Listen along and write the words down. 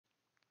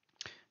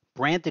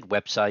Branded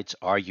websites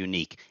are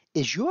unique.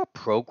 Is your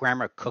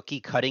programmer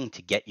cookie cutting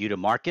to get you to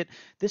market?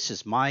 This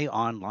is my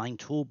online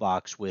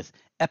toolbox with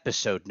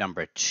episode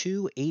number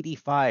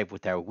 285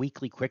 with our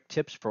weekly quick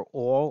tips for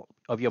all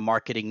of your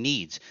marketing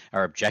needs.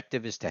 Our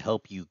objective is to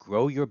help you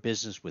grow your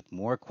business with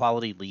more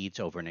quality leads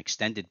over an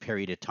extended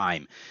period of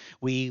time.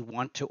 We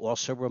want to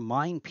also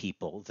remind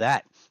people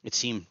that it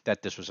seemed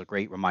that this was a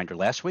great reminder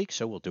last week,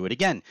 so we'll do it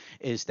again,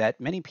 is that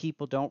many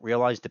people don't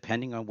realize,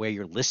 depending on where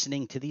you're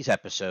listening to these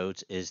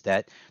episodes, is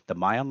that the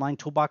My Online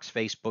Toolbox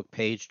Facebook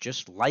page,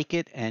 just like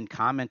it and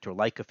comment or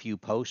like a few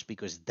posts,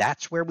 because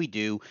that's where we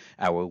do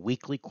our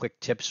weekly quick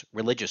tips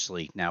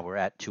religiously. Now we're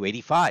at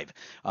 285.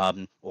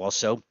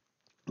 Also,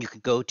 you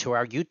could go to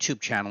our YouTube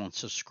channel and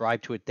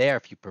subscribe to it there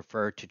if you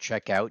prefer to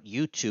check out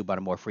YouTube on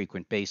a more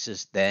frequent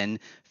basis than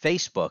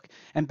Facebook.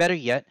 And better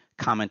yet,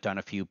 comment on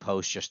a few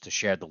posts just to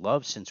share the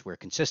love, since we're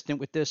consistent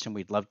with this and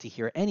we'd love to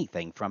hear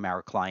anything from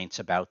our clients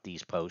about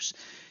these posts.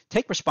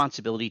 Take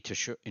responsibility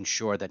to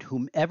ensure that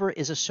whomever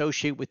is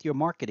associated with your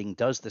marketing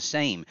does the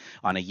same.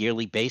 On a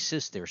yearly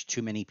basis, there's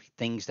too many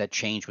things that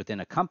change within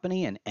a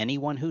company, and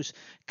anyone who's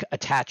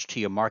attached to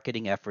your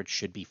marketing efforts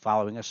should be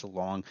following us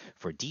along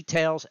for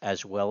details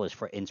as well as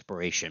for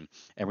inspiration.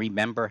 And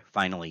remember,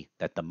 finally,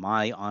 that the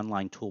My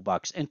Online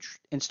Toolbox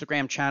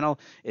Instagram channel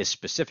is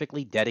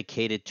specifically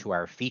dedicated to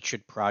our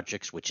featured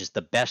projects, which is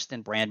the best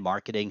in brand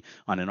marketing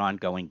on an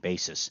ongoing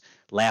basis.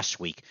 Last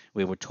week,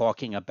 we were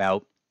talking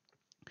about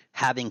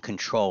having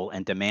control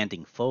and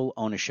demanding full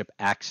ownership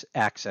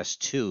access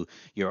to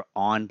your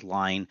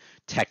online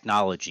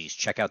technologies.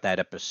 Check out that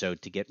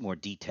episode to get more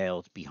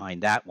details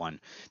behind that one.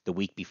 The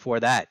week before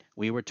that,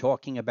 we were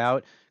talking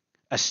about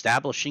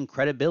establishing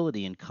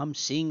credibility and come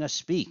seeing us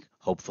speak.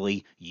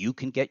 Hopefully, you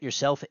can get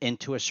yourself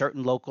into a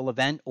certain local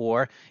event,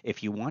 or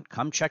if you want,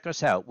 come check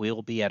us out.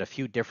 We'll be at a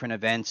few different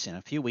events in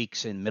a few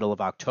weeks. In the middle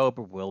of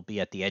October, we'll be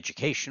at the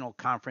Educational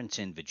Conference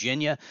in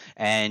Virginia,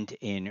 and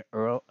in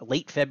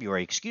late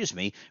February,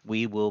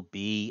 we will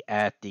be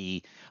at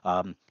the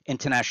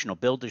International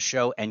Builders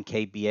Show,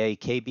 NKBA,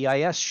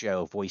 KBIS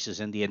show, Voices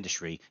in the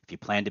Industry. If you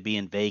plan to be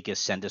in Vegas,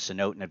 send us a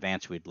note in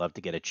advance. We'd love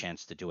to get a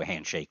chance to do a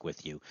handshake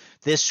with you.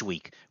 This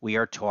week, we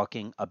are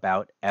talking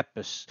about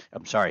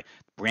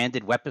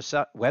branded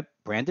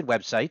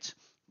websites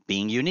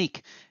being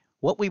unique.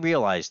 What we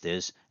realized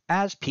is,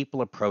 as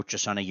people approach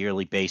us on a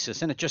yearly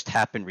basis, and it just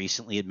happened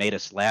recently, it made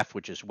us laugh,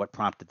 which is what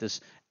prompted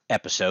this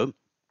episode.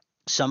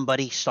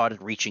 Somebody started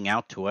reaching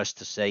out to us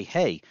to say,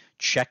 hey,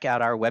 check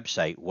out our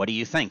website. What do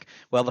you think?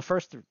 Well, the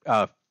first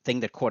thing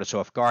that caught us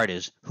off guard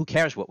is, who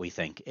cares what we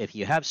think? If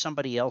you have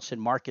somebody else in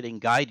marketing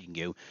guiding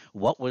you,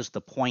 what was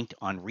the point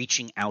on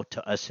reaching out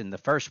to us in the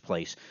first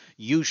place?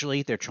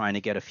 Usually they're trying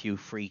to get a few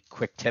free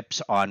quick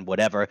tips on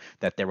whatever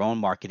that their own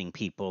marketing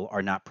people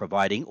are not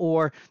providing,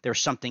 or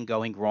there's something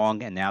going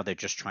wrong and now they're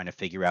just trying to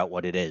figure out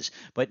what it is.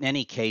 But in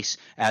any case,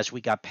 as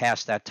we got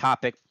past that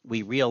topic,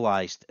 we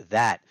realized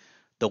that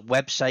the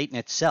website in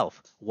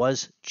itself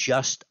was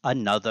just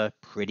another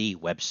pretty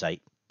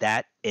website.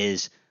 That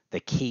is the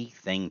key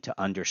thing to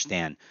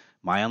understand.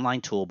 My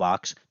Online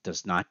Toolbox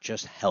does not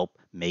just help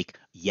make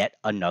yet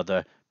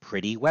another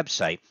pretty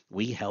website.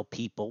 We help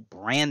people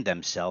brand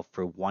themselves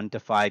for 1 to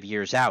 5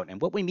 years out.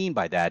 And what we mean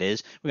by that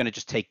is, we're going to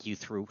just take you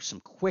through some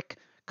quick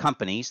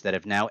companies that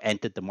have now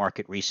entered the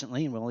market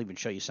recently, and we'll even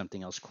show you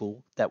something else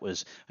cool that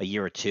was a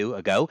year or two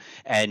ago.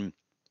 And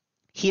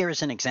here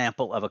is an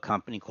example of a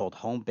company called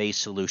Homebase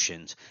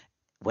Solutions.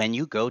 When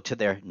you go to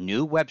their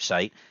new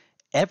website,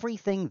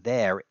 everything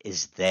there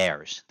is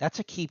theirs. That's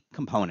a key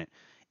component.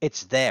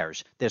 It's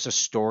theirs. There's a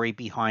story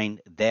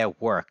behind their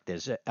work.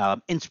 There's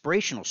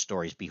inspirational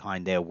stories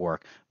behind their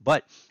work.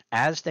 But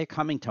as they're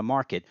coming to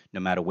market,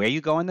 no matter where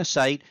you go on the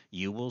site,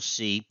 you will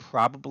see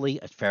probably,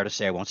 it's fair to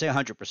say, I won't say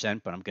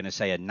 100%, but I'm going to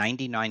say a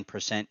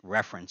 99%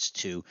 reference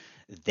to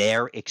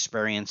their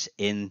experience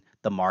in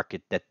the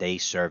market that they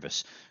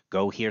service.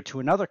 Go here to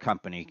another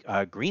company,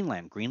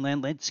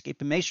 Greenland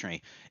Landscape and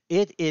Masonry.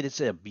 It is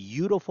a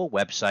beautiful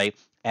website,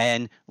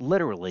 and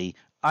literally,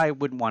 I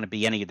wouldn't want to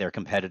be any of their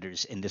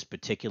competitors in this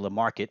particular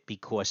market,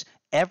 because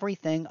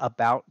everything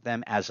about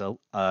them as a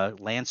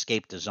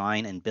landscape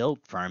design and build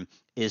firm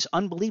is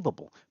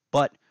unbelievable.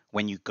 But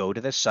when you go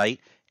to the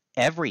site,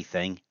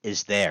 everything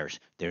is theirs.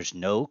 There's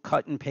no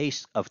cut and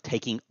paste of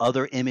taking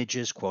other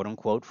images, quote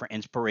unquote, for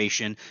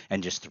inspiration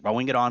and just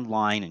throwing it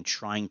online and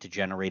trying to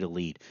generate a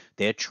lead.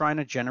 They're trying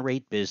to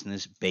generate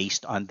business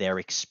based on their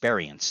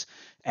experience.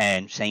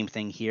 And same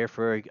thing here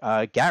for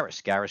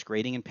Garris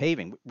Grading and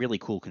Paving. Really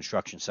cool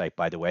construction site,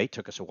 by the way. It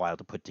took us a while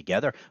to put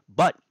together.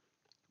 But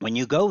when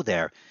you go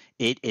there,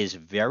 it is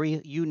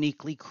very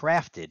uniquely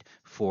crafted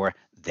for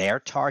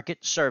their target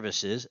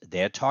services,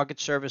 their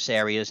target service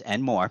areas,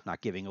 and more.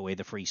 Not giving away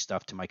the free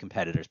stuff to my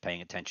competitors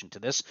paying attention to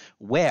this,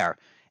 where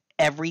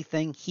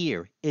Everything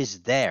here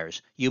is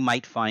theirs. You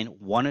might find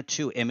one or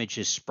two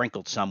images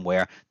sprinkled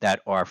somewhere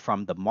that are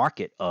from the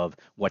market of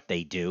what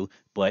they do,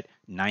 but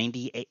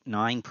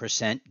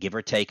 99%, give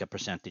or take a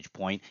percentage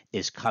point,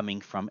 is coming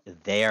from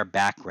their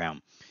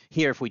background.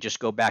 Here, if we just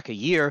go back a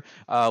year,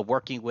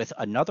 working with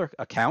another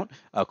account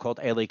called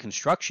LA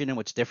Construction, and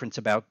what's different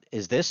about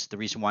is this, the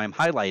reason why I'm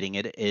highlighting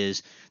it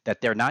is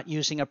that they're not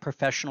using a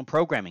professional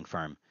programming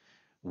firm.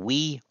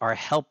 We are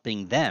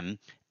helping them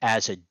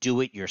as a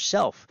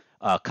do-it-yourself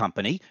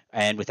company,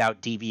 and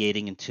without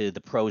deviating into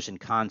the pros and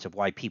cons of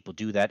why people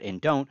do that and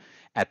don't,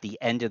 at the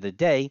end of the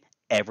day,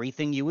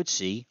 everything you would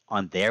see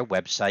on their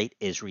website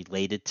is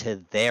related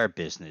to their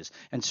business.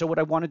 And so what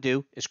I want to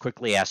do is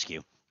quickly ask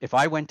you, if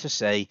I went to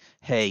say,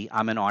 hey,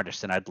 I'm an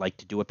artist and I'd like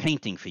to do a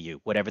painting for you,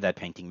 whatever that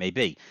painting may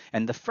be,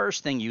 and the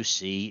first thing you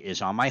see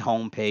is on my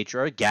homepage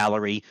or a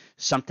gallery,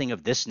 something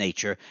of this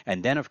nature,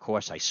 and then, of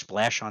course, I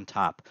splash on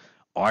top,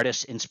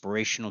 Artist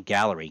Inspirational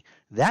Gallery,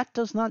 that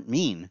does not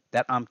mean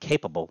that I'm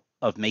capable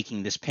of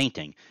making this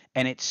painting.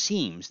 And it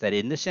seems that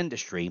in this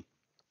industry,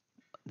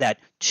 that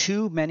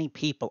too many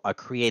people are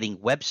creating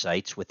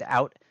websites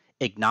without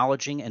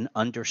acknowledging and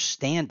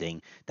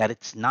understanding that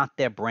it's not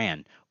their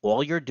brand.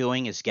 All you're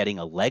doing is getting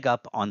a leg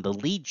up on the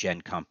lead gen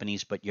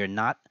companies, but you're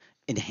not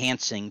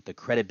enhancing the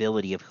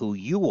credibility of who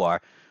you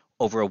are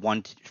over a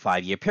 1 to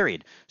 5 year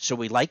period. So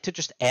we like to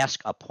just ask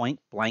a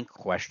point blank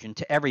question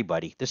to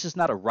everybody. This is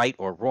not a right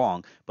or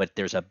wrong, but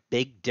there's a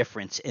big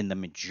difference in the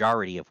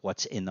majority of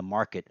what's in the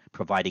market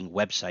providing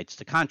websites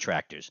to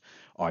contractors.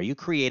 Are you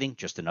creating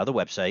just another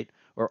website,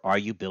 or are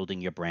you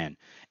building your brand?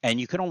 And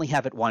you can only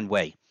have it one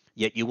way.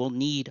 Yet you will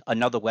need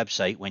another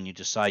website when you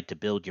decide to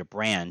build your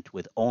brand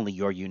with only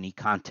your unique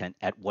content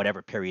at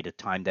whatever period of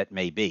time that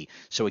may be.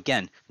 So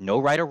again, no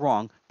right or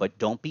wrong, but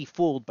don't be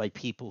fooled by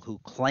people who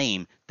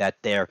claim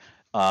that they're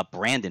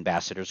brand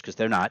ambassadors, because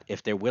they're not.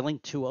 If they're willing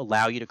to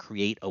allow you to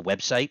create a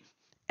website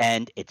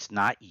and it's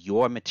not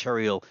your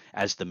material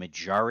as the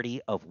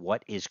majority of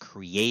what is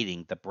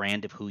creating the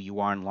brand of who you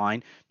are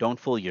online, don't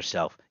fool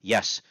yourself.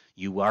 Yes,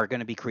 you are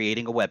going to be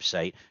creating a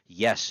website.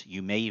 Yes,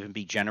 you may even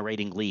be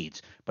generating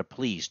leads, but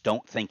please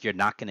don't think you're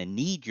not going to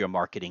need your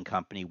marketing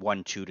company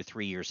 1, 2 to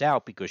 3 years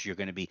out, because you're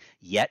going to be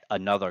yet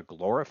another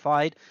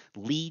glorified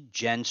lead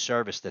gen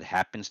service that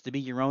happens to be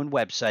your own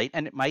website,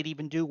 and it might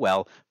even do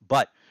well,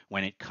 but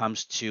when it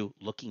comes to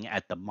looking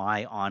at the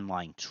My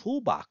Online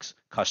Toolbox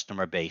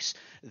customer base,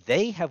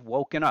 they have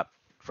woken up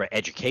for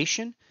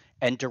education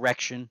and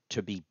direction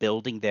to be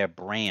building their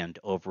brand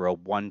over a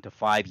 1 to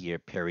 5 year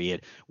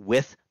period,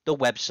 with the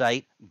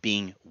website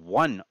being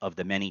one of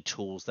the many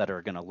tools that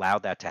are going to allow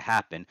that to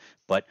happen.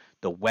 But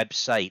the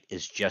website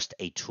is just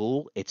a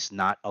tool. It's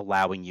not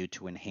allowing you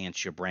to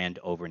enhance your brand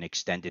over an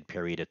extended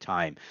period of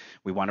time.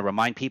 We want to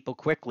remind people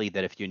quickly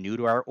that if you're new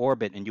to our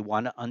orbit and you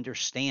want to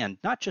understand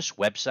not just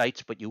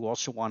websites, but you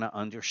also want to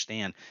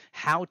understand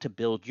how to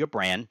build your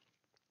brand,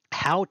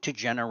 how to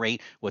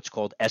generate what's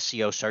called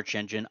SEO, search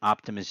engine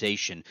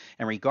optimization.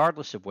 And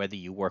regardless of whether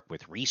you work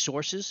with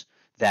resources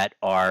that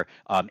are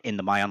in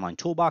the My Online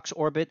Toolbox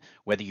orbit,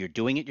 whether you're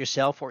doing it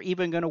yourself or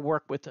even going to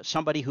work with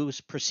somebody who's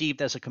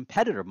perceived as a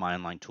competitor of My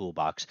Online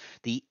Toolbox,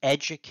 the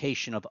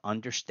education of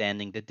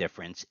understanding the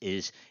difference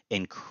is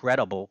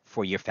incredible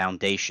for your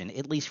foundation,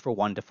 at least for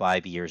 1 to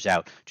 5 years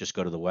out. Just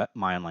go to the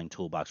My Online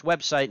Toolbox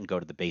website and go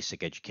to the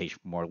basic education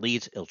for more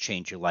leads. It'll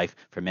change your life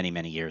for many,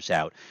 many years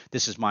out.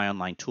 This is My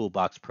Online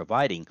Toolbox,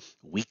 providing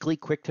weekly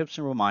quick tips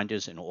and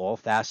reminders in all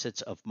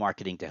facets of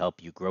marketing to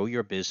help you grow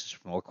your business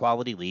for more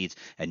quality leads.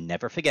 And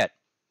never forget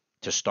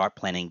to start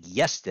planning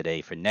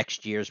yesterday for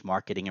next year's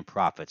marketing and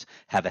profits.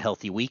 Have a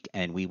healthy week,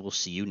 and we will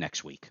see you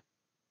next week.